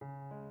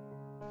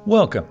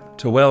Welcome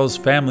to WELS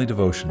Family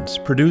Devotions,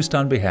 produced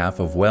on behalf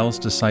of WELS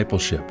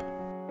Discipleship.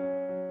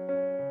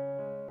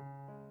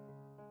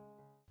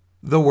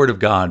 The Word of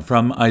God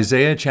from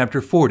Isaiah chapter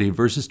 40,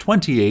 verses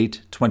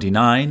 28,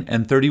 29,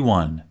 and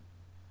 31.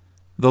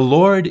 The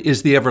Lord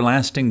is the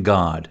everlasting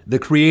God, the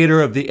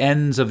creator of the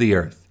ends of the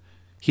earth.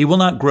 He will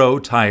not grow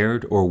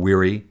tired or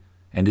weary,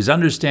 and his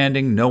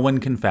understanding no one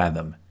can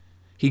fathom.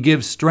 He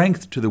gives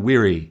strength to the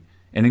weary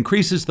and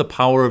increases the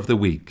power of the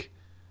weak.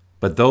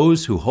 But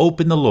those who hope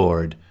in the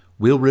Lord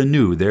will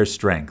renew their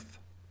strength.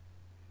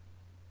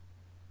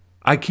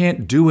 I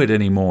can't do it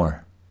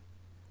anymore.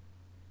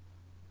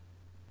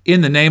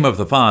 In the name of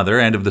the Father,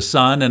 and of the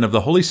Son, and of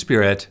the Holy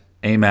Spirit,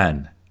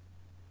 Amen.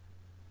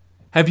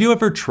 Have you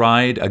ever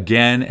tried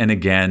again and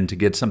again to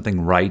get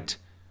something right,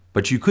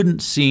 but you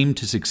couldn't seem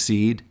to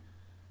succeed?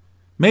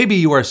 Maybe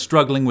you are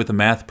struggling with a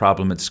math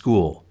problem at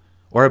school,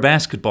 or a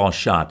basketball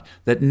shot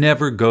that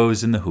never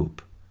goes in the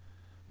hoop.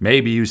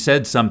 Maybe you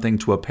said something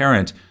to a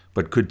parent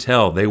but could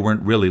tell they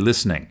weren't really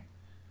listening.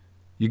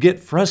 You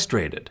get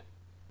frustrated.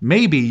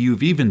 Maybe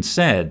you've even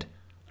said,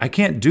 I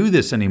can't do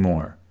this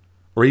anymore.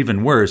 Or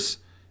even worse,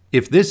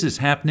 if this is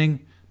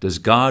happening, does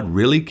God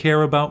really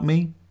care about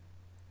me?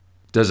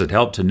 Does it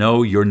help to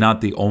know you're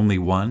not the only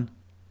one?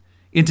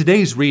 In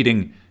today's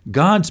reading,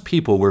 God's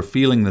people were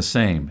feeling the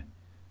same.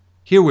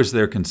 Here was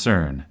their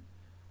concern.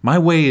 My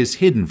way is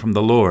hidden from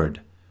the Lord,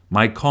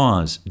 my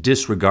cause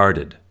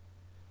disregarded.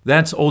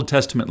 That's Old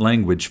Testament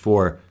language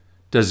for,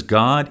 does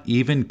God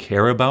even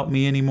care about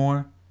me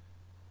anymore?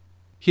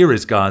 Here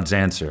is God's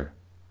answer.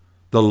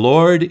 The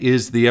Lord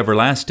is the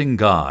everlasting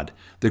God,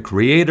 the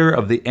creator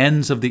of the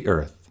ends of the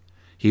earth.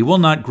 He will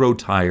not grow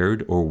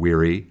tired or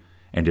weary,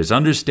 and his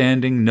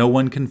understanding no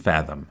one can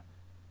fathom.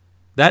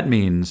 That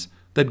means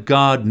that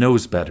God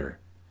knows better.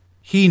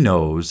 He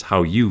knows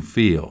how you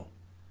feel.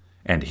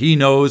 And he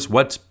knows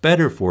what's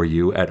better for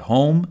you at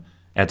home,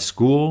 at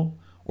school,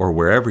 or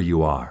wherever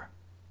you are.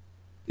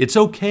 It's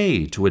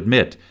okay to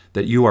admit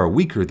that you are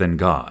weaker than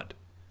God.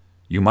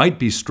 You might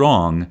be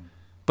strong,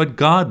 but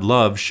God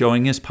loves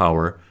showing his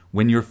power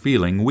when you're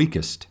feeling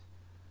weakest.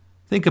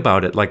 Think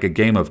about it like a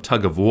game of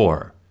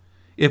tug-of-war.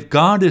 If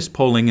God is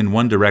pulling in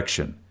one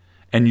direction,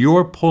 and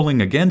you're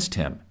pulling against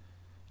him,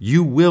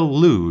 you will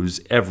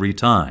lose every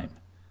time.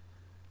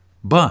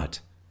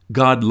 But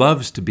God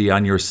loves to be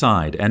on your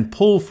side and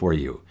pull for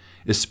you,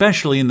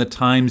 especially in the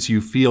times you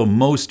feel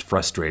most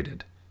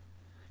frustrated.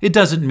 It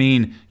doesn't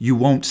mean you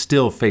won't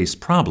still face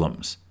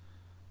problems,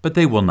 but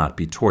they will not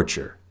be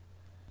torture.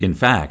 In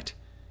fact,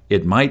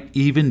 it might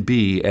even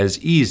be as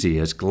easy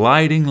as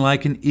gliding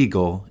like an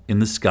eagle in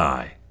the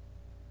sky.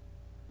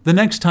 The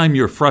next time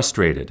you're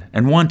frustrated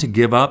and want to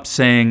give up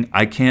saying,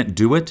 I can't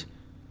do it,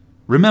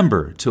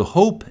 remember to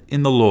hope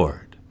in the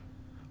Lord.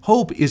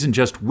 Hope isn't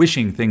just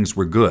wishing things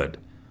were good,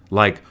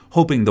 like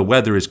hoping the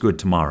weather is good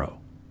tomorrow.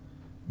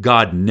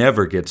 God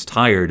never gets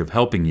tired of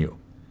helping you.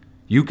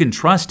 You can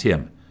trust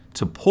him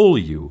to pull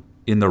you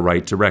in the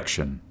right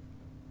direction.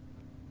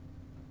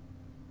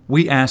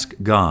 We ask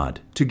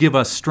God to give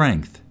us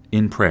strength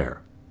in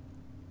prayer.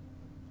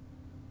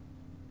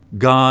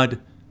 God,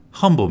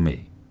 humble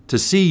me to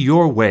see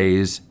your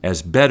ways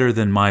as better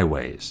than my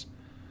ways.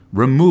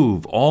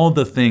 Remove all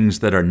the things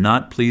that are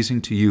not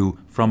pleasing to you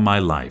from my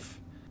life,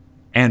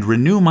 and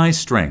renew my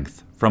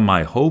strength from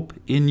my hope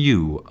in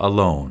you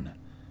alone.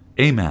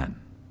 Amen.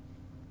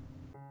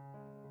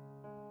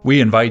 We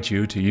invite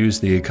you to use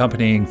the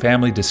accompanying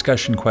family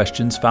discussion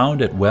questions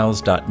found at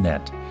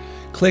wels.net.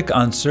 Click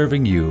on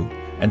Serving You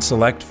and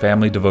select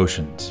Family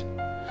Devotions.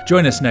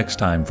 Join us next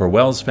time for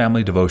WELS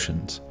Family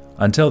Devotions.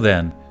 Until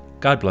then,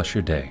 God bless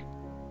your day.